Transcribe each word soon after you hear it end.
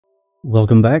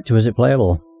Welcome back to Is It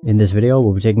Playable? In this video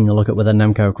we'll be taking a look at whether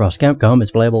Namco cross Capcom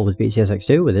is playable with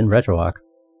PCSX2 within RetroArch.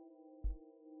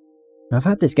 I've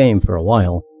had this game for a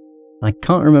while, and I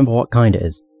can't remember what kind it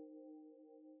is.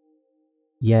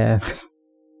 Yeah,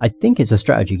 I think it's a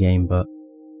strategy game, but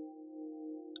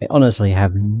I honestly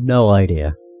have no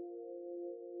idea.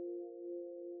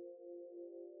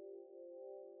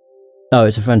 Oh,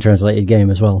 it's a fan-translated game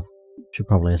as well. Should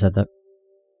probably have said that.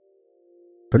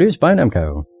 Produced by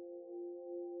Namco.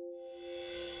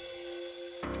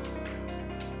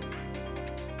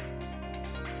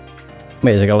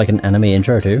 Wait, has it got like an anime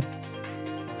intro too?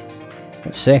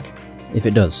 That's sick. If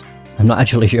it does. I'm not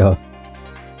actually sure.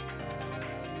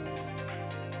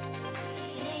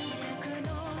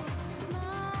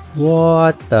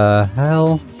 What the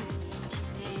hell?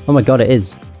 Oh my god, it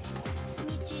is.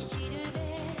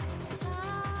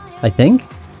 I think?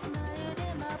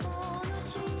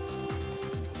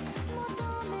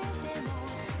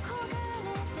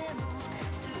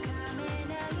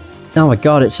 Oh my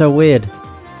god, it's so weird.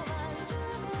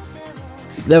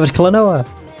 There was Klonoa!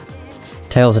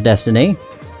 Tales of Destiny.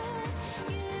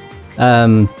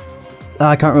 I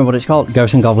can't remember what it's called.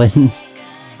 Ghosts and Goblins.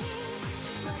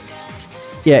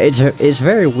 Yeah, it's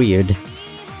very weird.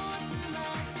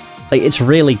 Like, it's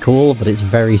really cool, but it's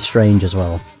very strange as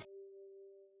well.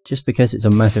 Just because it's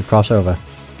a massive crossover.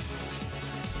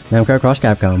 Namco cross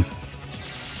Capcom.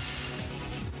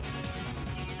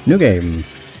 New game.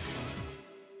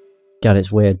 God,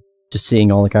 it's weird. Just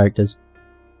seeing all the characters.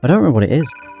 I don't remember what it is.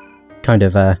 Kind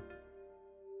of,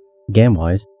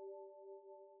 game-wise.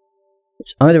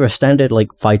 It's either a standard,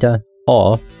 like, fighter,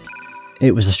 or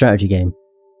it was a strategy game.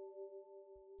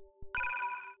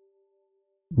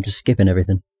 I'm just skipping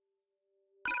everything.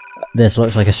 This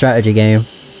looks like a strategy game.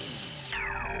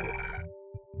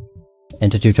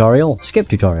 Enter tutorial? Skip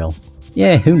tutorial.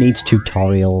 Yeah, who needs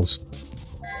tutorials?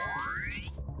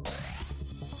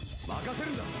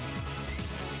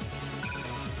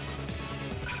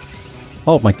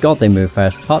 Oh my god, they move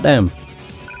fast. Hot damn.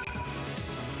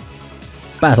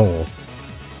 Battle.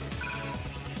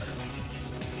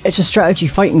 It's a strategy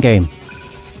fighting game.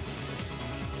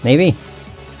 Maybe?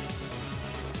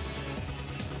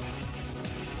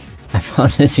 I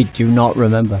honestly do not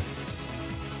remember.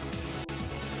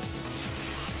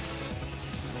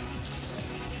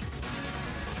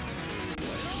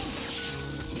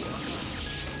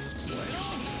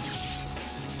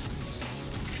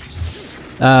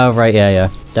 Oh, right, yeah.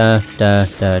 Da.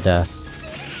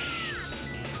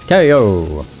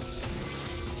 KO!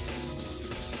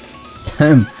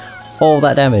 Damn, all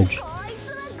that damage.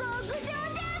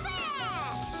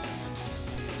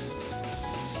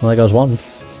 Well, there goes one.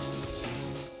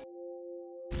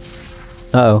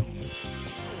 Uh-oh.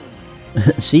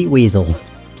 Sea Weasel.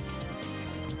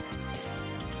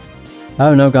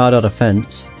 Oh, no guard or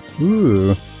defense.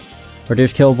 Ooh.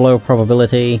 Reduce kill blow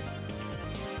probability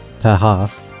per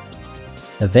half.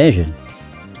 Evasion.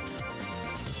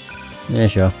 Yeah,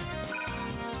 sure.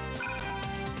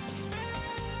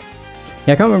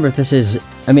 Yeah, I can't remember if this is...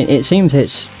 I mean, it seems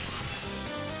it's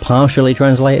partially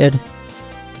translated.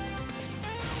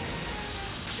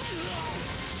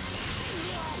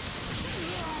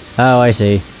 Oh, I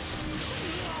see.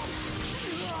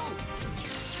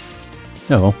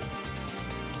 Oh.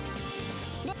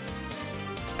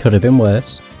 Could have been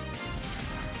worse.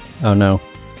 Oh no.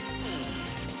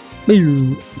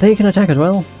 They can attack as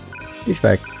well.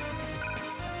 Douchebag.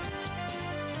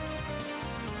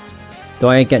 Do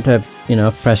I get to, you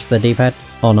know, press the D-pad?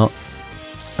 Or not?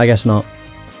 I guess not.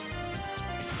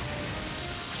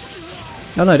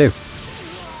 Oh no, I do.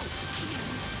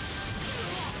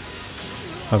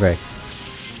 Okay.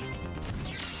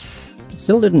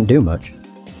 Still didn't do much.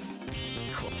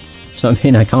 So I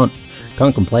mean, I can't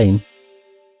complain.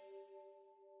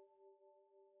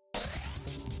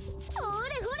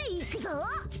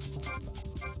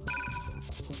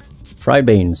 Fried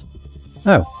beans.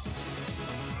 Oh.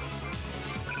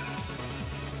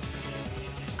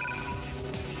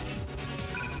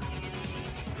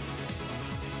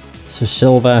 It's a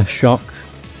silver shock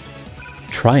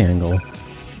triangle.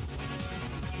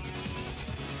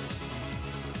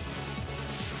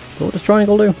 So what does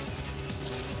triangle do?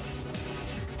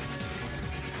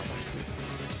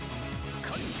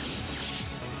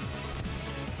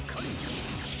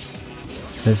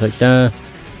 It's like, oh,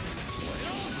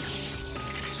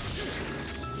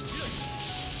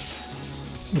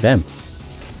 damn.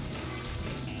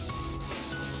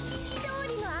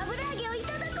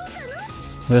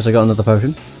 I guess I got another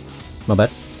potion. My bad.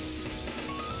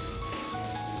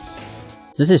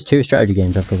 So this is 2 strategy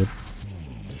games I've covered.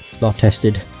 Well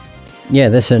tested. Yeah,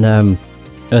 this and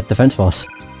Earth Defense Force.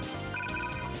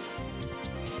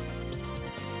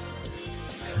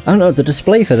 I don't know, the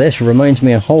display for this reminds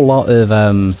me a whole lot of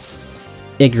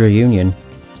Ig Reunion,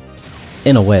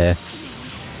 in a way.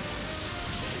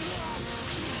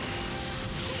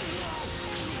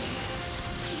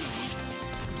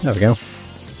 There we go.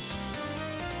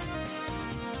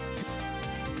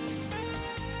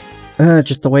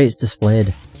 Just the way it's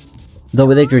displayed. Though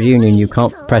with Ig Reunion you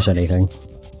can't press anything.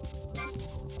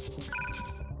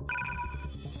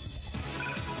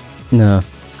 No.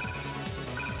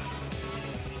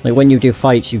 Like when you do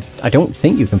fights, I don't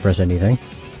think you can press anything.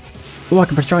 Oh, I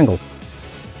can press triangle.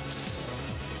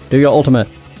 Do your ultimate.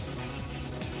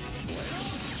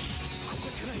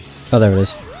 Oh, there it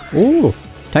is. Ooh!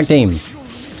 Tag team!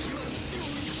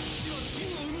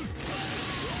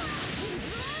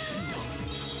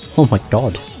 Oh my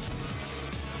god.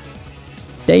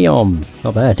 Damn!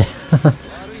 Not bad.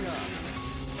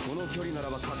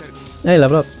 Hey,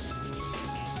 level up!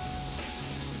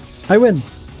 I win!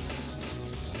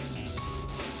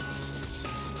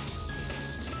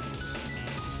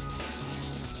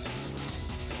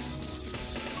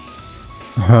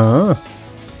 Huh?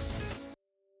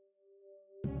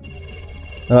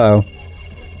 Uh-oh.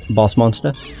 Boss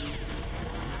monster?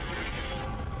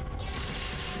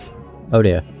 Oh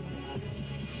dear.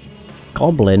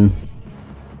 Goblin?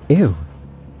 Ew.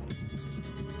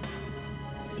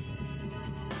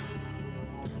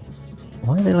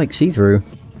 Why are they like see-through?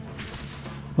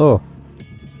 Oh.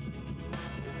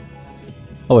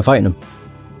 Oh, we're fighting them.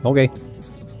 Okay.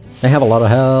 They have a lot of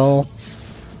health.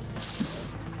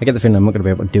 I get the feeling I'm not going to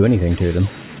be able to do anything to them.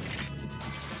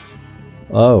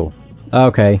 Oh.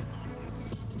 Okay.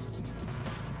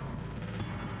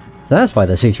 So that's why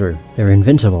they're see-through. They're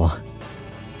invincible.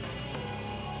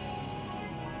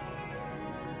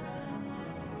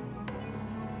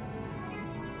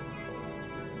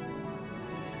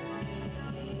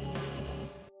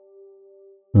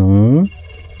 Hmm?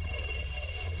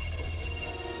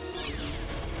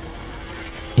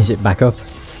 Is it back up?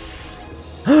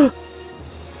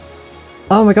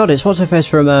 Oh my god, it's what's her face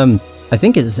from, I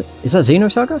think is that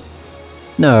Xenosaga?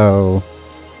 No.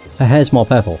 Her hair's more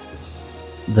purple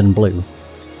than blue.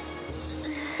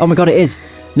 Oh my god, it is!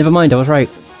 Never mind, I was right.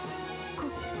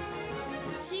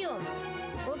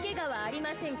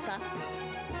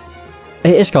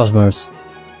 It is Cosmos.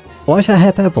 Why is her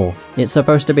hair purple? It's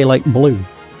supposed to be like blue.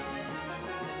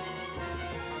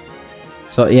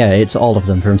 So yeah, it's all of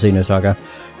them from Xenosaga.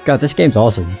 God, this game's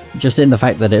awesome. Just in the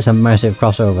fact that it's a massive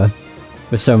crossover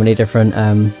with so many different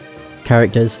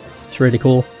characters. It's really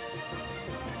cool.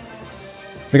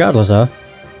 Regardless though,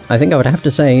 I think I would have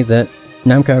to say that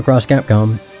Namco Cross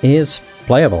Capcom is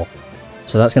playable.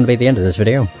 So that's going to be the end of this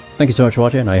video. Thank you so much for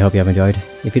watching, I hope you have enjoyed.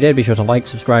 If you did, be sure to like,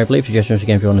 subscribe, leave suggestions for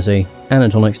games you want to see, and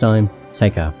until next time,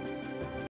 take care.